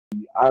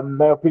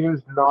My opinion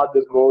is not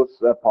the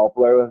most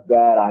popular with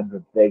that. I'm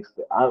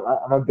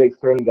a big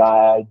Sterling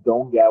guy. I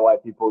don't get why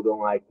people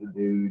don't like the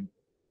dude.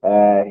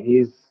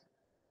 He's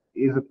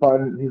a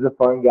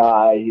fun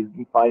guy. He's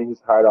been fighting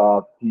his heart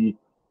off. He's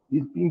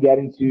been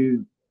getting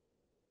to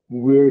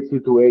weird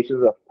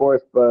situations, of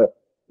course, but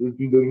he's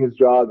been doing his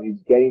job.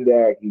 He's getting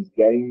there. He's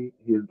getting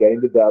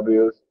the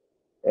W's,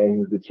 and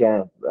he's the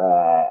champ.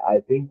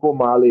 I think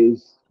O'Malley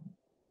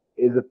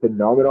is a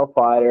phenomenal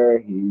fighter.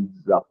 He's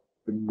a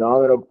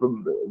phenomenal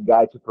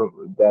guy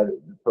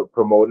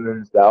promoting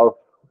himself.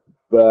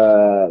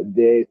 But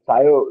the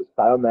style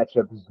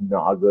matchup is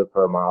not good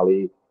for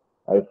Mali.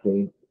 I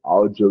think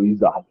Aljo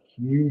is a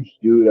huge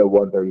dude at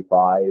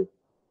 135,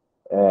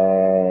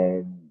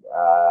 and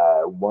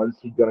once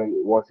he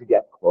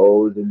get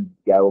close and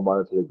get him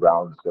onto the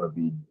ground, it's gonna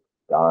be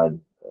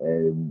done.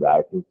 And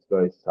I think it's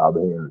gonna stop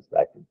him in a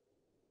second.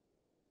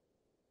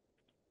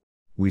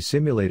 We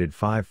simulated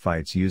 5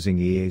 fights using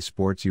EA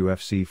Sports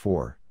UFC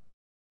 4.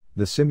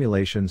 The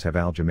simulations have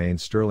Aljamain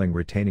Sterling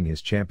retaining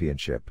his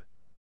championship,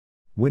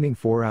 winning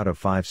 4 out of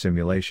 5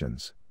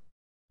 simulations,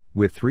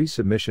 with 3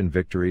 submission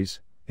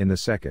victories in the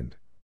second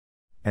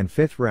and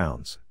fifth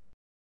rounds,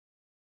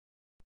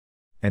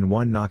 and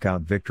 1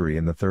 knockout victory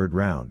in the third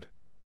round.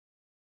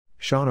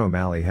 Sean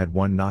O'Malley had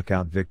 1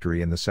 knockout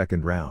victory in the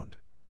second round.